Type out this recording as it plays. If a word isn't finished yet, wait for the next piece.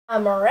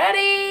I'm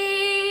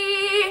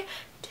ready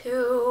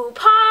to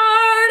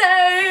party!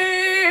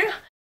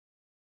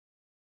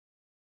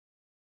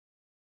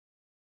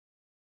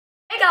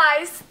 Hey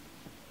guys!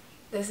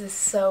 This is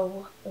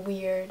so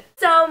weird.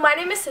 So, my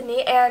name is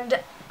Sydney and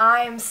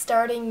I'm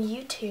starting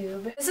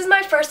YouTube. This is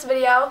my first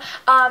video,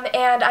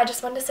 and I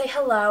just wanted to say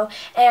hello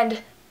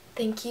and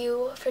thank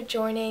you for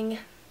joining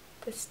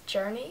this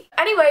journey.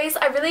 Anyways,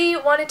 I really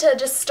wanted to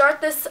just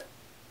start this...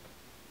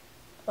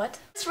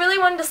 Just really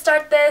wanted to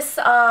start this,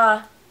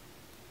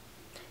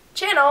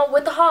 channel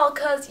with the haul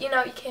because, you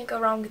know, you can't go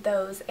wrong with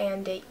those,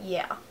 and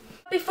yeah.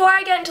 Before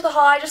I get into the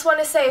haul, I just want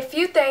to say a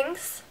few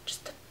things.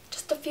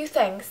 Just a few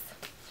things.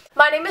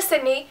 My name is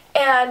Sydney,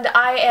 and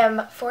I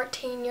am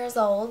 14 years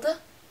old,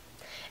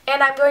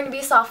 and I'm going to be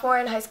a sophomore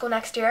in high school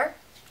next year.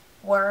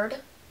 Word.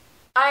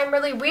 I'm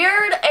really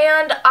weird,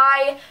 and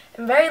I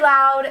am very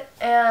loud,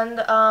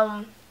 and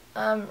I'm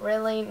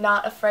really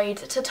not afraid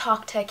to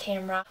talk to a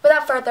camera.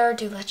 Without further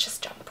ado, let's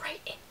just jump right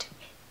into it.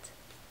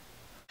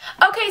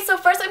 Okay, so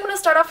first I'm going to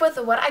start off with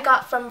what I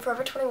got from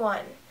Forever 21.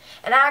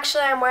 And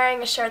actually I'm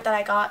wearing a shirt that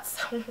I got,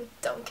 so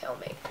don't kill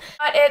me.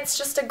 But it's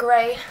just a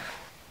gray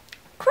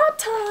crop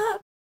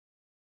top.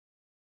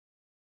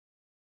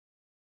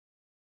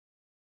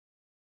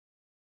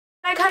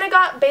 I kind of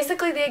got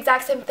basically the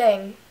exact same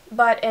thing,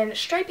 but in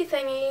stripey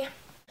thingy.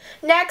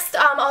 Next,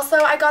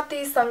 also I got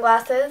these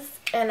sunglasses,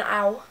 and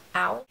ow.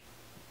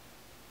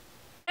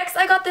 Next,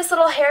 I got this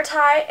little hair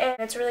tie, and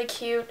it's really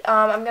cute.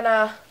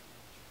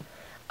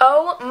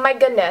 Oh my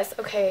goodness,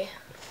 okay.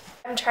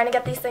 I'm trying to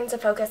get these things to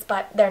focus,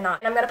 but they're not.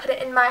 And I'm gonna put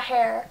it in my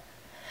hair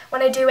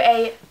when I do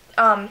a,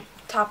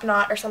 top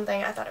knot or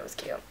something. I thought it was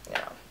cute, you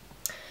know.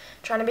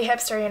 Trying to be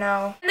hipster, you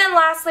know. And then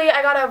lastly,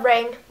 I got a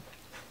ring.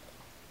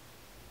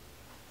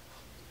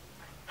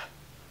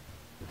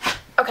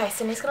 Okay,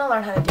 Sydney's gonna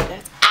learn how to do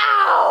this.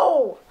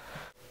 Ow!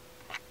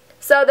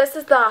 So this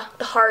is the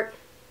heart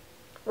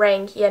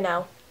ring, you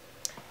know.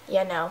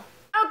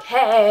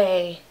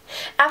 Okay.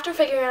 After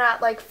figuring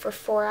out, like, for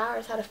 4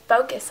 hours how to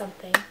focus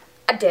something,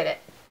 I did it.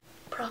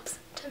 Props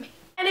to me.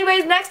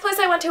 Anyways, next place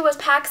I went to was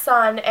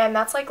PacSun, and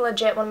that's, like,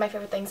 legit one of my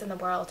favorite things in the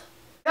world.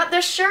 Got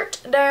this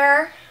shirt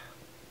there.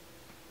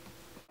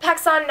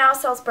 PacSun now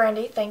sells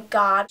brandy, thank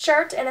God.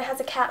 Shirt, and it has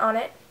a cat on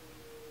it.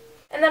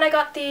 And then I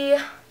got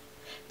the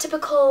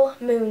typical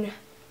moon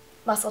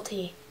muscle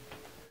tee.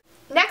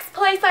 Next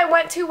place I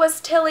went to was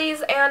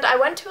Tilly's, and I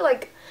went to,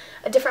 like,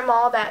 a different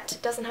mall that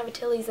doesn't have a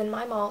Tilly's in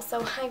my mall,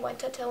 so I went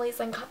to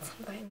Tilly's and got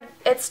something.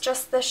 It's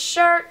just this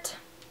shirt.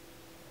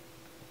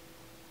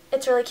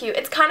 It's really cute.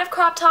 It's kind of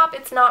crop top.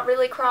 It's not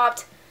really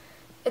cropped.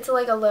 It's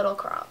like a little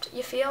cropped.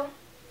 You feel?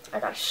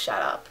 I gotta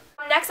shut up.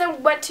 Next I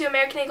went to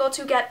American Eagle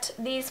to get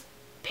these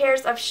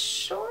pairs of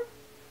shorts.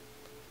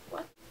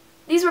 What?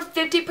 These were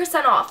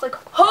 50% off. Like,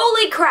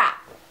 holy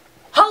crap!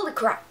 Holy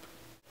crap!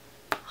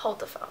 Hold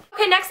the phone.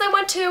 Okay, next I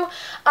went to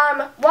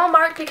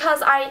Walmart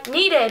because I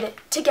needed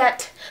to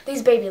get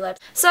these baby lips.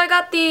 So I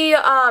got the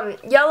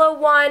yellow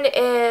one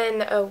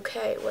in,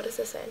 okay, what is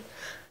this in?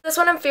 This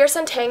one in Fierce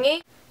and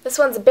Tangy. This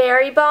one's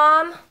Berry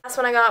Bomb. Last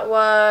one I got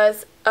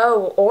was,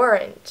 oh,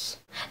 orange.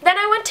 Then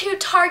I went to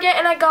Target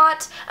and I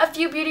got a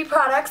few beauty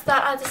products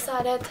that I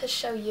decided to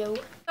show you.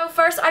 So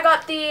first I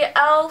got the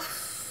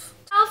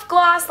e.l.f.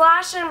 Gloss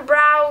Lash and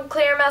Brow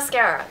Clear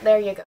Mascara. There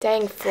you go.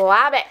 Dang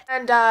flabbit.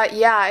 And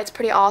yeah, it's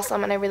pretty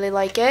awesome and I really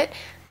like it.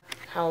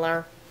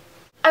 Hello.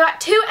 I got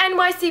 2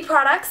 NYC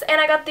products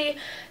and I got the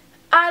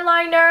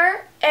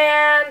eyeliner,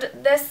 and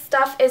this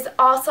stuff is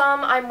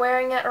awesome. I'm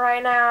wearing it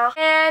right now.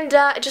 And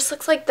it just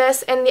looks like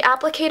this, and the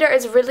applicator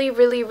is really,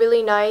 really,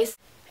 really nice.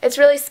 It's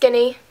really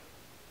skinny.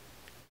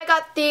 I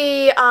got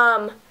the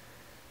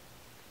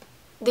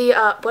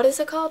what is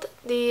it called?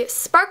 The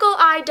Sparkle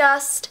Eye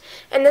Dust,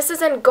 and this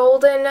is in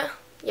golden,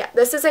 yeah,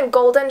 this is in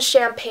golden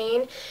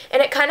champagne,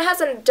 and it kind of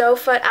has a doe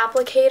foot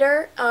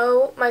applicator.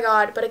 Oh my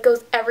god, but it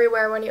goes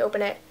everywhere when you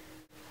open it.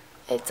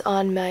 It's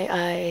on my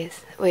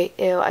eyes. Wait,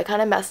 ew, I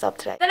kind of messed up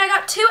today. Then I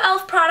got 2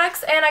 e.l.f.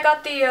 products, and I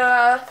got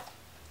the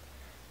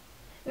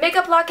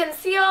Makeup Lock and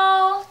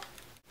Seal.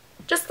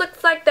 Just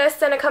looks like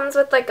this, and it comes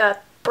with like a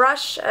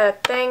brush, a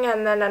thing,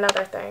 and then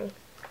another thing.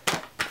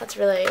 That's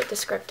really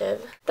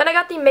descriptive. Then I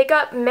got the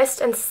Makeup Mist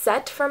and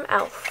Set from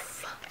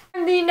e.l.f.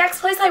 And the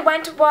next place I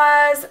went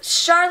was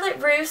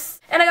Charlotte Russe,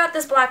 and I got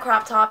this black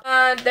crop top.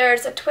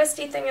 There's a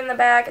twisty thing in the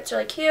back. It's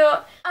really cute.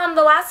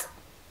 The last,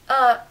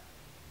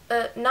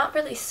 not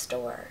really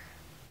store.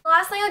 The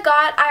last thing I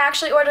got, I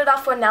actually ordered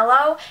off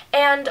Wanello,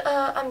 and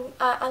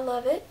I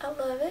love it. I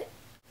love it.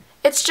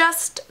 It's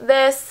just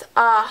this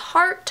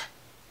heart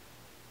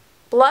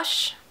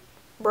blush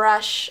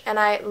brush, and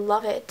I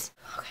love it.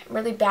 Okay, I'm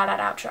really bad at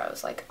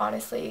outros. Like,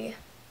 honestly,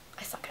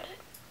 I suck at it.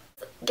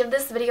 Give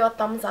this video a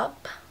thumbs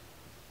up,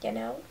 you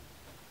know?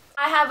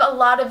 I have a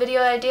lot of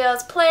video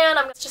ideas planned.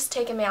 It's just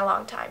taken me a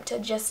long time to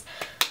just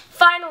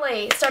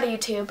finally start a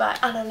YouTube,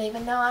 but I don't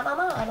even know. I don't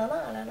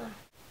know.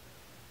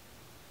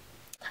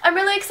 I'm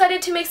really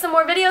excited to make some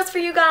more videos for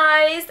you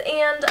guys,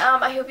 and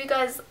I hope you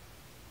guys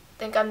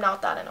think I'm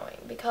not that annoying,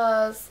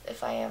 because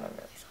if I am, I'm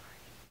really sorry.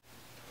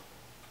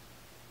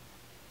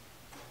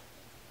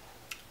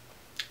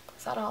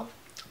 Is that all?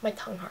 My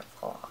tongue hurts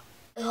a lot.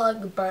 It's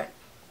like burnt.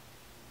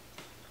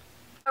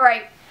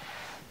 Alright.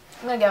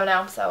 I'm gonna go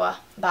now, so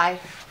bye.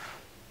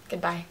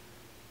 Goodbye.